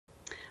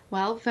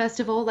Well, first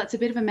of all, that's a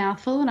bit of a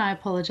mouthful, and I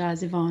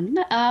apologise, Yvonne.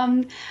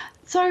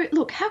 So,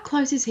 look, how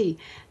close is he?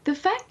 The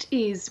fact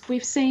is,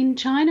 we've seen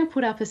China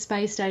put up a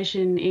space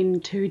station in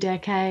 2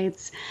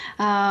 decades.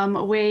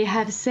 We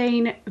have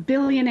seen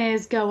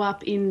billionaires go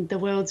up in the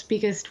world's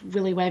biggest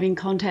willy waving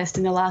contest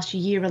in the last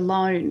year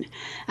alone.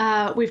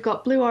 We've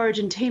got Blue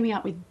Origin teaming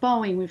up with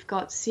Boeing. We've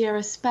got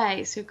Sierra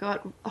Space. We've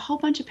got a whole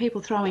bunch of people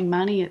throwing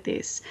money at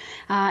this.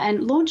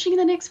 And launching in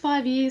the next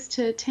 5 years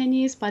to 10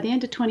 years by the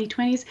end of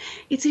 2020s,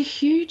 it's a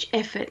huge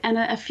effort. And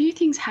a few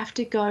things have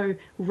to go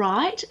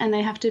right, and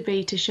they have to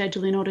be to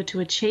schedule in order to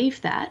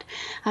achieve that.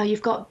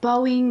 You've got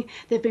Boeing.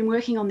 They've been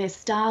working on their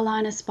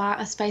Starliner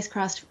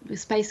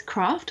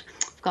spacecraft.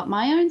 I've got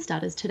my own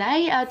stutters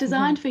today,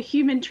 designed for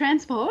human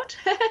transport.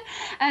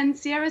 And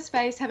Sierra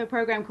Space have a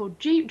program called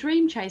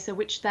Dream Chaser,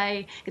 it's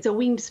a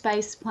winged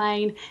space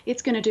plane.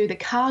 It's going to do the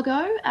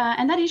cargo,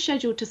 and that is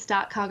scheduled to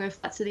start cargo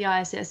flights to the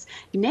ISS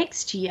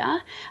next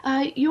year.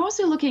 You're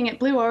also looking at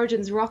Blue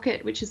Origin's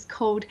rocket, which is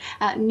called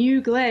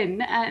New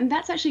Glenn, and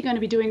that's actually going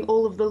to be doing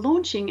all of the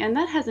launching, and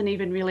that hasn't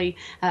even really,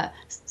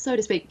 so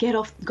to speak,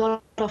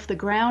 got off the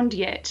ground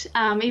yet,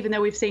 even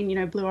though we've seen,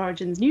 Blue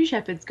Origin's New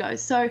Shepherds go.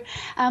 So,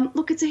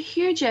 look, it's a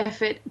huge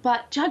effort,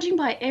 but judging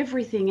by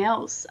everything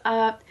else,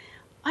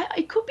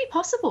 it could be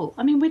possible.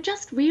 I mean, we're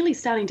just really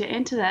starting to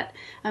enter that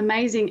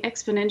amazing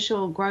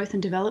exponential growth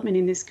and development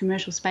in this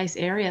commercial space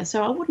area,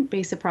 so I wouldn't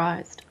be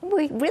surprised.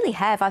 We really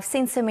have. I've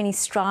seen so many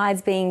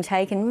strides being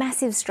taken,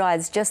 massive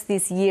strides just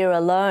this year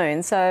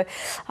alone. So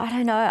I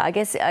don't know. I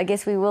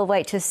guess we will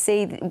wait to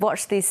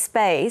watch this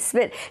space.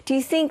 But do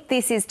you think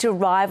this is to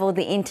rival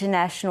the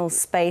International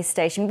Space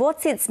Station?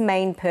 What's its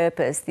main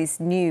purpose, this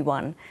new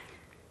one?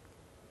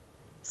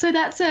 So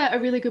that's a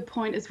really good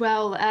point as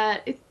well.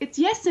 It's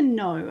yes and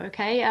no,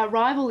 okay?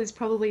 Rival is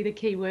probably the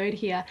key word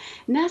here.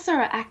 NASA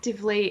are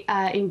actively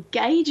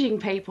engaging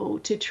people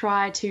to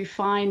try to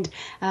find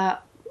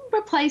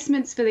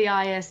replacements for the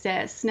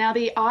ISS. Now,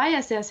 the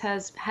ISS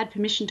has had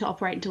permission to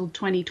operate until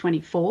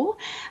 2024,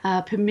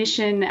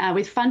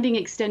 with funding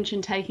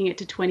extension taking it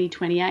to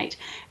 2028.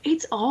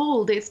 It's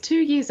old. It's 2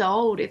 years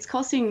old. It's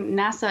costing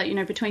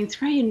NASA, between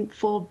 $3 and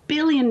 $4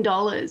 billion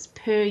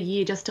per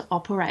year just to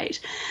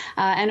operate.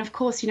 And of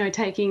course, the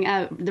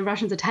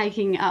Russians are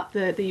taking up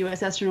the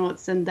US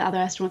astronauts and the other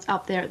astronauts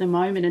up there at the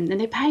moment, and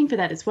they're paying for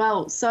that as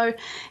well. So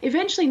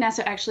eventually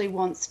NASA actually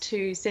wants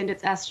to send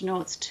its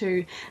astronauts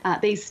to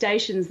these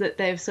stations that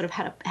they've sort of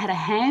had a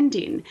hand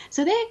in.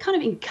 So they're kind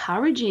of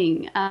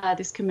encouraging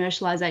this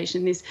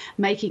commercialisation, this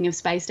making of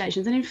space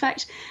stations. And in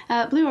fact,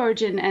 Blue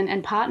Origin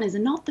and partners are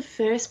not the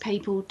first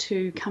people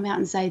to come out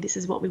and say, this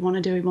is what we want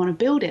to do, we want to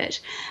build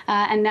it.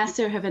 And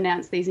NASA have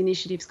announced these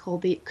initiatives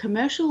called the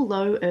Commercial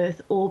Low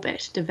Earth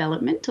Orbit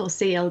Development, or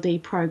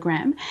CLD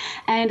program.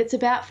 And it's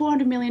about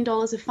 $400 million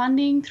of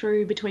funding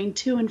through between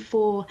 2 and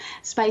 4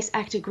 Space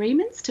Act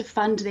agreements to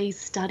fund these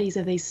studies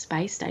of these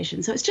space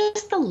stations. So it's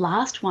just the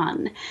last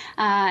one.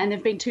 And there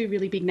have been 2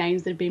 really big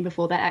names that have been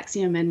before that,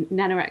 Axiom and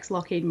Nanoracks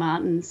Lockheed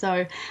Martin.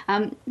 So,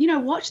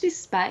 watch this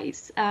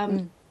space.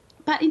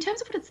 But in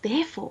terms of what it's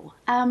there for,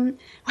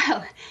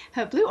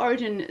 Blue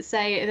Origin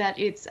say that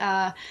it's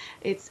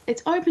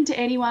open to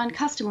anyone,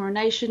 customer or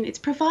nation. It's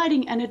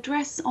providing an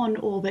address on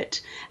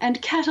orbit and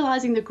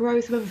catalysing the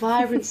growth of a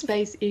vibrant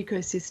space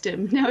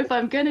ecosystem. Now, if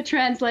I'm going to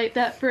translate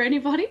that for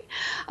anybody,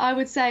 I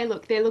would say,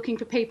 look, they're looking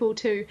for people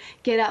to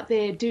get up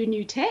there, do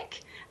new tech,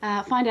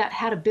 find out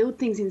how to build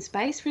things in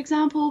space, for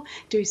example,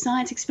 do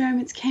science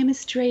experiments,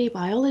 chemistry,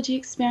 biology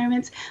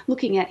experiments,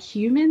 looking at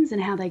humans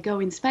and how they go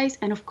in space,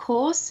 and of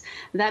course,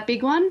 that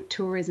big one,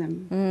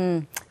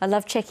 tourism. I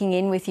love checking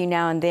in with you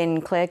now and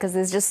then, Claire, because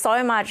there's just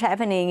so much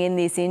happening in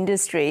this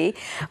industry.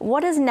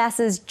 What has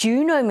NASA's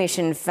Juno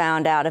mission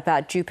found out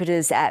about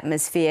Jupiter's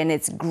atmosphere and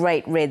its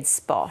great red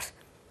spot?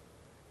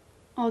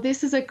 Oh,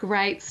 this is a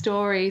great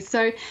story.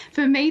 So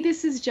for me,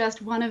 this is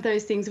just one of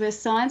those things where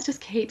science just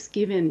keeps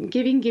giving.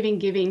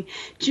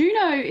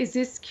 Juno is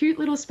this cute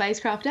little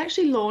spacecraft. It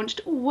actually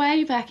launched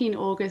way back in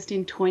August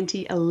in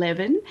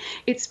 2011.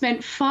 It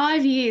spent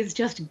 5 years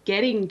just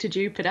getting to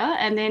Jupiter.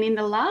 And then in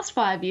the last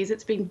 5 years,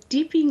 it's been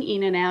dipping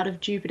in and out of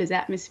Jupiter's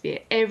atmosphere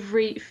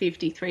every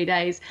 53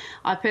 days.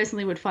 I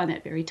personally would find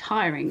that very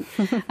tiring.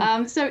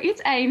 So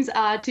its aims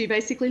are to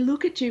basically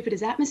look at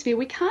Jupiter's atmosphere.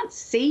 We can't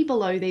see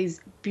below these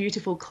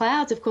beautiful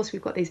clouds. Of course,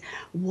 we've got these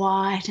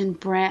white and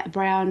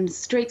brown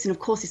streaks, and of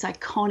course this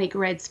iconic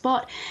red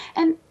spot.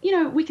 And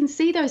we can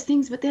see those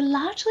things, but they're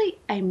largely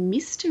a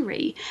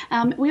mystery.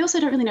 We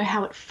also don't really know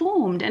how it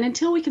formed, and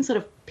until we can sort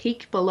of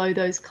peek below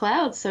those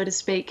clouds, so to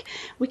speak,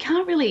 we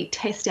can't really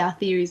test our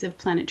theories of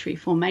planetary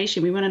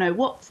formation. We want to know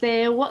what's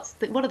there, what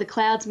are the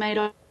clouds made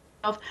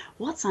of,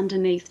 what's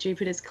underneath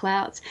Jupiter's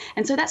clouds.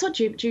 And so that's what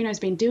Juno's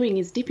been doing,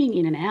 is dipping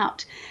in and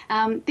out.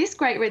 This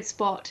great red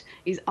spot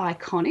is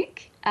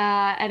iconic.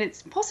 and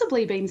it's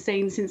possibly been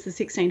seen since the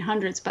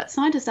 1600s, but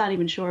scientists aren't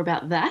even sure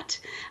about that.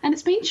 And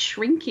it's been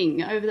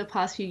shrinking over the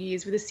past few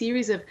years with a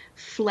series of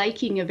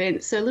flaking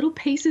events. So little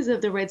pieces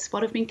of the red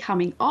spot have been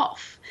coming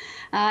off.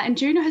 And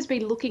Juno has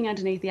been looking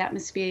underneath the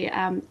atmosphere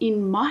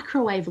in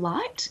microwave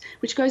light,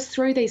 which goes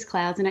through these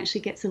clouds and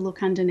actually gets a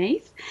look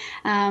underneath.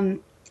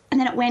 And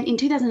then it went in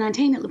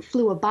 2019, it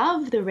flew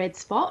above the red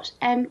spot.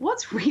 And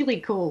what's really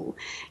cool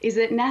is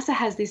that NASA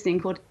has this thing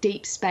called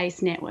Deep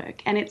Space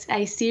Network. And it's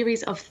a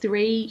series of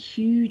 3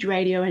 huge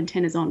radio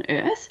antennas on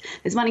Earth.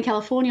 There's one in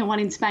California, one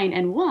in Spain,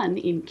 and one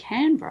in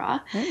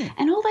Canberra.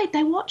 And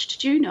they watched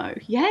Juno.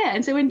 Yeah.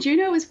 And so when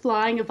Juno was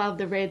flying above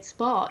the red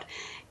spot,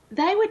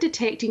 they were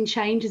detecting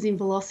changes in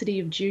velocity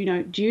of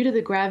Juno due to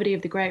the gravity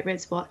of the Great Red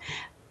Spot,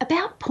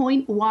 about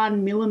 0.1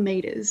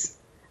 millimeters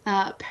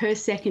per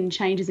second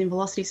changes in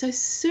velocity. So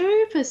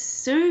super,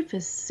 super,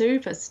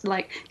 super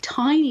like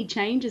tiny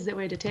changes that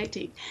we're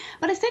detecting.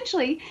 But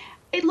essentially,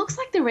 it looks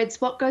like the red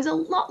spot goes a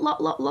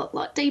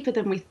lot deeper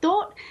than we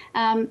thought,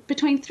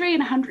 between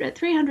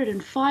 300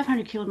 and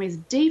 500 kilometres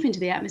deep into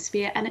the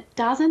atmosphere, and it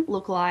doesn't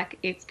look like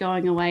it's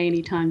going away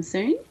anytime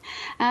soon.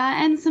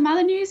 And some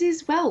other news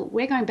is, well,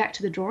 we're going back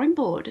to the drawing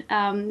board.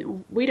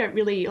 We don't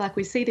really,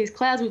 we see these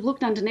clouds, we've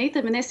looked underneath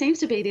them, and there seems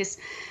to be this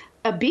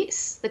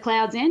abyss, the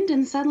clouds end,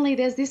 and suddenly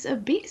there's this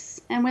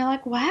abyss. And we're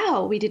like,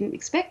 wow, we didn't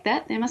expect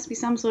that. There must be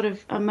some sort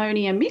of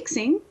ammonia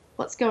mixing.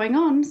 What's going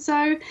on?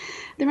 So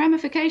the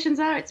ramifications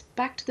are it's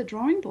back to the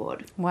drawing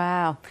board.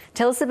 Wow.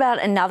 Tell us about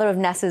another of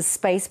NASA's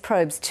space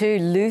probes too,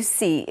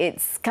 Lucy.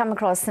 It's come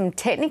across some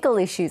technical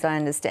issues, I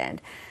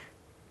understand.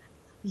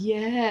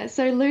 Yeah,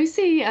 so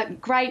Lucy, a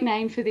great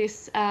name for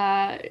this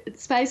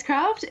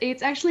spacecraft.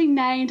 It's actually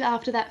named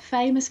after that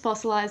famous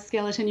fossilised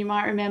skeleton you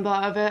might remember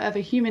of a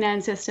human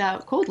ancestor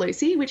called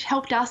Lucy, which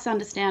helped us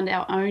understand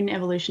our own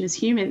evolution as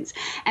humans.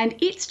 And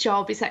its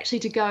job is actually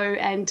to go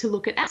and to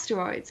look at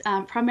asteroids,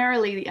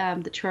 primarily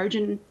the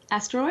Trojan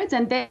asteroids,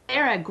 and they're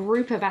a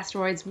group of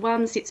asteroids.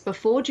 One sits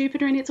before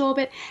Jupiter in its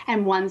orbit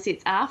and one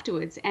sits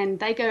afterwards, and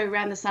they go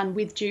around the sun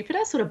with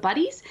Jupiter, sort of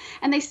buddies,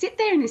 and they sit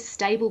there in this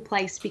stable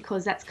place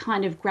because that's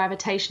kind of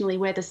gravitationally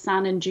where the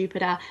sun and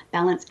Jupiter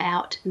balance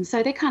out, and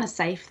so they're kind of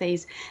safe,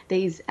 these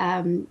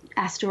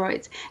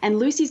asteroids. And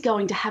Lucy's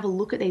going to have a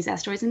look at these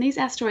asteroids, and these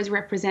asteroids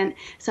represent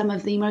some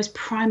of the most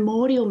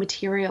primordial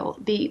material,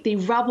 the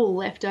rubble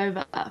left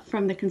over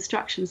from the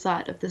construction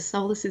site of the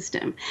solar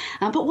system.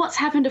 But what's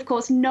happened, of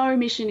course, no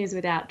mission is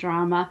without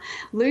drama.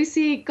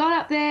 Lucy got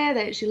up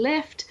there, she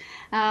left,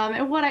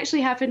 and what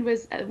actually happened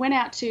was went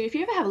out to, if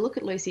you ever have a look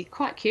at Lucy,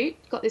 quite cute,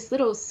 got this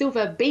little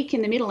silver beak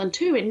in the middle and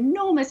 2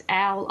 enormous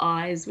owl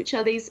eyes, which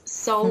are these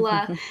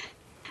solar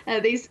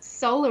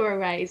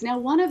arrays. Now,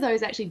 one of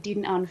those actually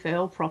didn't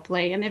unfurl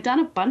properly, and they've done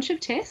a bunch of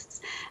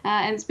tests,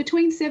 and it's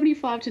between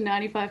 75 to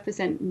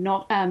 95%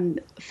 not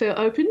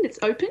opened. It's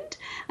opened,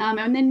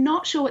 and they're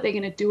not sure what they're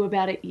going to do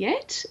about it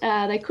yet.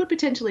 They could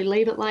potentially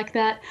leave it like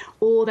that,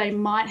 or they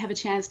might have a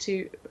chance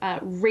to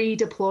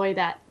redeploy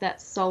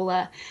that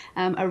solar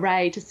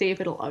array to see if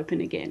it'll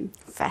open again.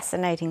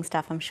 Fascinating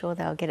stuff. I'm sure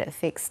they'll get it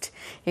fixed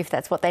if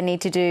that's what they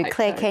need to do.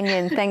 Clare so.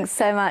 Kenyon, thanks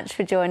so much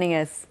for joining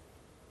us.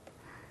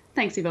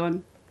 Thanks,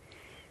 Yvonne.